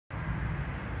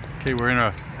Okay, we're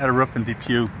at a roof in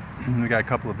DPU. We got a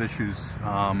couple of issues.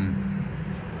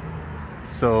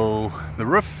 So the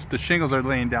roof, the shingles are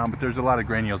laying down, but there's a lot of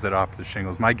granules that are off the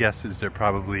shingles. My guess is they're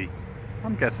probably,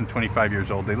 I'm guessing 25 years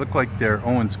old. They look like they're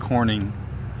Owens Corning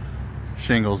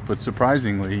shingles, but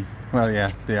surprisingly, well,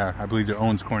 yeah, they are. I believe they're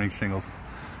Owens Corning shingles.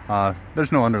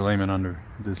 There's no underlayment under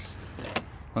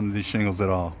these shingles at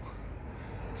all.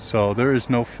 So there is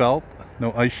no felt,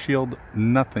 no ice shield,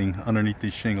 nothing underneath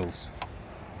these shingles.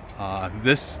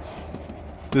 This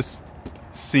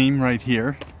seam right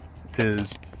here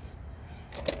is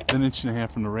 1.5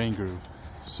 inches from the rain groove.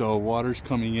 So water's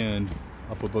coming in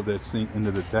up above that seam into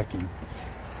the decking.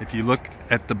 If you look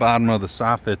at the bottom of the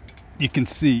soffit, you can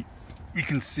see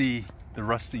the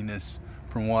rustiness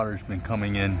from water's been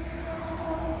coming in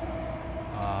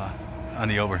on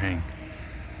the overhang.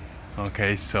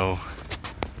 Okay, so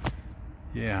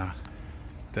yeah,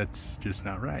 that's just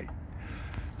not right.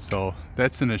 So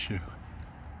that's an issue.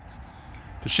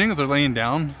 The shingles are laying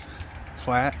down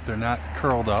flat, they're not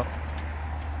curled up,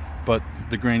 but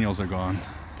the granules are gone.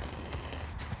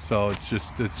 So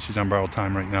it's on borrowed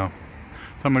time right now.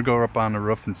 So I'm gonna go up on the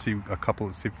roof and see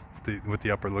what the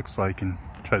upper looks like and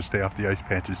try to stay off the ice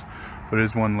patches. But it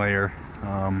is one layer.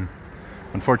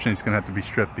 Unfortunately, it's gonna have to be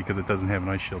stripped because it doesn't have an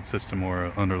ice shield system or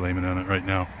an underlayment on it right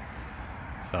now.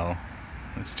 So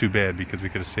it's too bad because we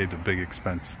could have saved a big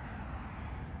expense.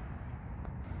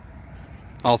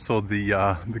 Also,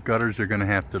 the gutters are gonna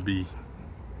have to be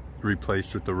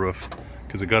replaced with the roof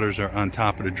because the gutters are on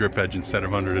top of the drip edge instead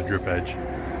of under the drip edge.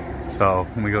 So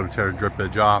when we go to tear the drip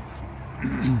edge off,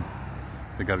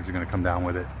 the gutters are gonna come down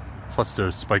with it. Plus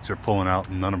the spikes are pulling out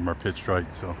and none of them are pitched right,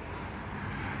 so.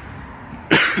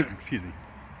 Excuse me.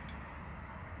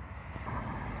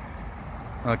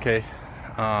 Okay,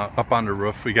 up on the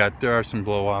roof, there are some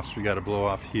blow-offs. We got a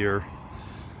blow-off here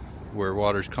where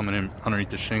water's coming in underneath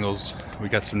the shingles. We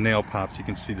got some nail pops. You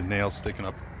can see the nails sticking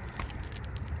up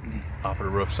off of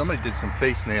the roof. Somebody did some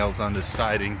face nails on this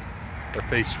siding, or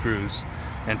face screws,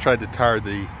 and tried to tar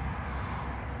the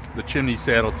chimney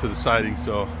saddle to the siding,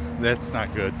 so that's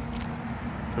not good.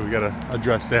 So we gotta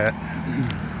address that.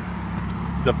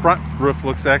 The front roof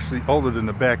looks actually older than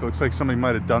the back. It looks like somebody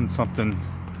might have done something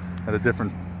at a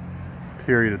different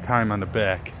period of time on the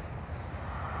back.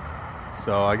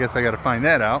 So I guess I got to find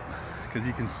that out because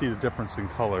you can see the difference in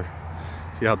color.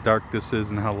 See how dark this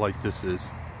is and how light this is.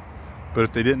 But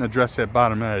if they didn't address that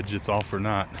bottom edge, it's all for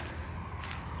naught.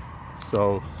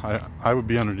 So I would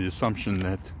be under the assumption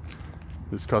that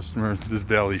this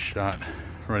valley shot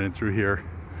right in through here.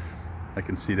 I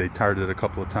can see they tarred it a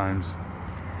couple of times.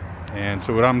 And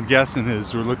so what I'm guessing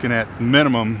is we're looking at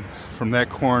minimum from that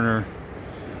corner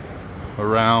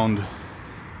around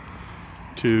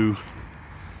to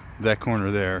that corner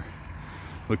there.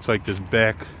 Looks like this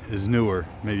back is newer,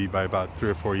 maybe by about 3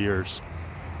 or 4 years.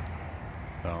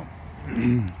 So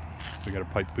we got a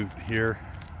pipe boot here.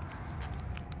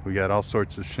 We got all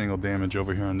sorts of shingle damage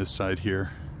over here on this side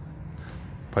here.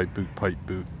 Pipe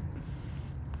boot.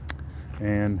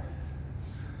 And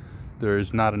there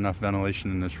is not enough ventilation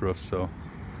in this roof, so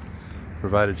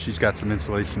provided she's got some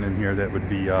insulation in here, that would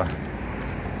be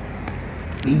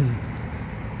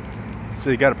so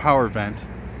you got a power vent,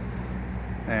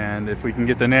 and if we can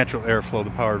get the natural airflow, the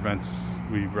power vents,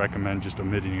 we recommend just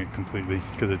omitting it completely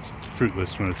because it's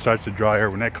fruitless. When it starts to dry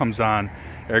air, when that comes on,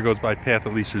 air goes by path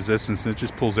of least resistance and it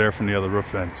just pulls air from the other roof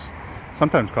vents,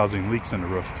 sometimes causing leaks in the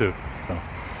roof too. So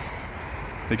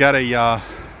they got a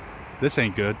this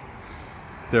ain't good.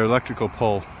 Their electrical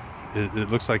pole, it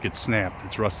looks like it's snapped,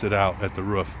 it's rusted out at the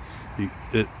roof.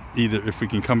 Either if we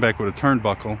can come back with a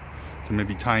turnbuckle to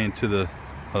maybe tie into the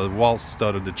wall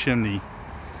stud of the chimney,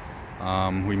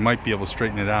 we might be able to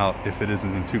straighten it out if it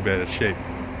isn't in too bad a shape.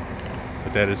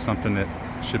 But that is something that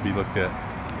should be looked at.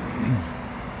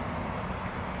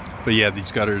 But yeah,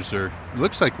 these gutters are, it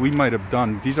looks like we might have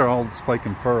done, these are all spike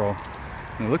and furrow,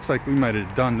 and it looks like we might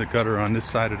have done the gutter on this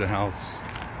side of the house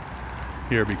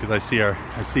here, because I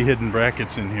see hidden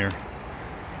brackets in here.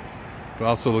 It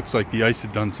also looks like the ice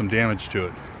had done some damage to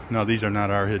it. No, these are not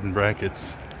our hidden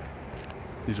brackets.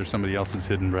 These are somebody else's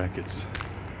hidden brackets.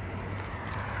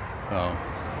 Oh,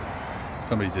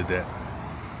 somebody did that.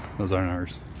 Those aren't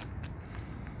ours.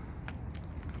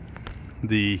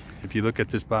 If you look at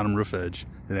this bottom roof edge,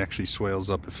 it actually swales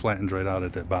up. It flattens right out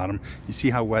at that bottom. You see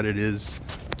how wet it is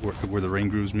where the rain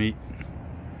grooves meet?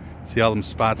 See all them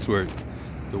spots where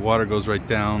the water goes right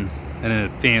down and then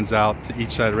it fans out to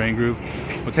each side of the rain groove?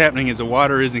 What's happening is the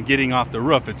water isn't getting off the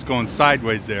roof, it's going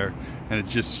sideways there, and it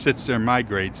just sits there and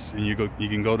migrates, and you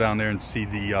can go down there and see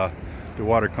the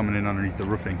water coming in underneath the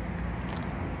roofing.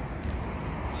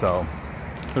 So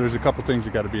So there's a couple things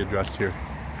that got to be addressed here.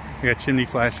 We got chimney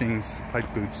flashings,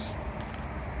 pipe boots.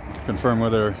 Confirm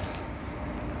whether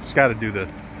it's got to do the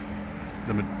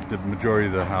majority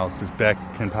of the house. This back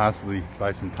can possibly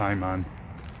buy some time on,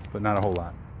 but not a whole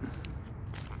lot.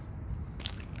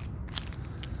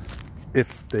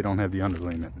 If they don't have the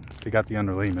underlayment. If they got the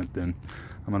underlayment, then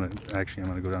I'm gonna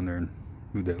go down there and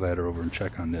move that ladder over and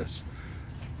check on this.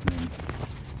 And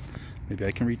maybe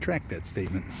I can retract that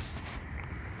statement.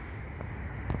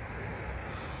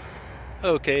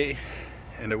 Okay,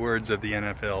 in the words of the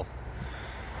NFL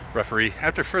referee,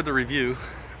 after further review,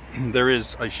 there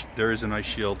is an ice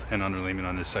shield and underlayment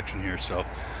on this section here, so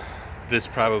this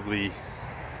might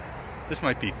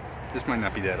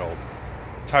not be that old.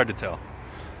 It's hard to tell.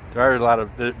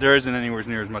 There isn't anywhere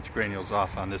near as much granules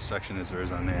off on this section as there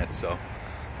is on that, so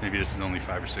maybe this is only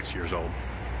 5 or 6 years old.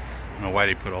 I don't know why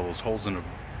they put all those holes in it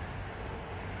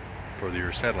for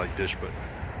your satellite dish, but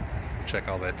we'll check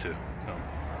all that too. So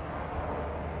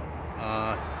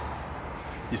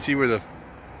you see where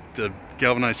the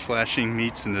galvanized flashing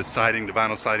meets and the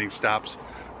vinyl siding stops?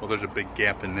 Well, there's a big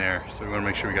gap in there, so we want to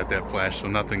make sure we got that flashed, so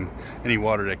any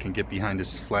water that can get behind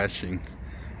this flashing,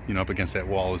 you know, up against that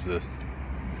wall is a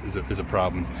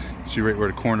problem. See right where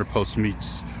the corner post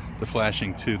meets the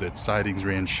flashing too, that sidings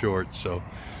ran short, so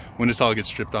when this all gets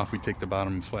stripped off, we take the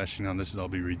bottom flashing on. This will all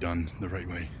be redone the right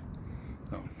way.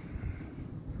 So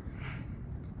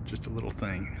just a little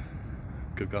thing.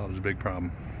 Good God, it's a big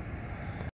problem.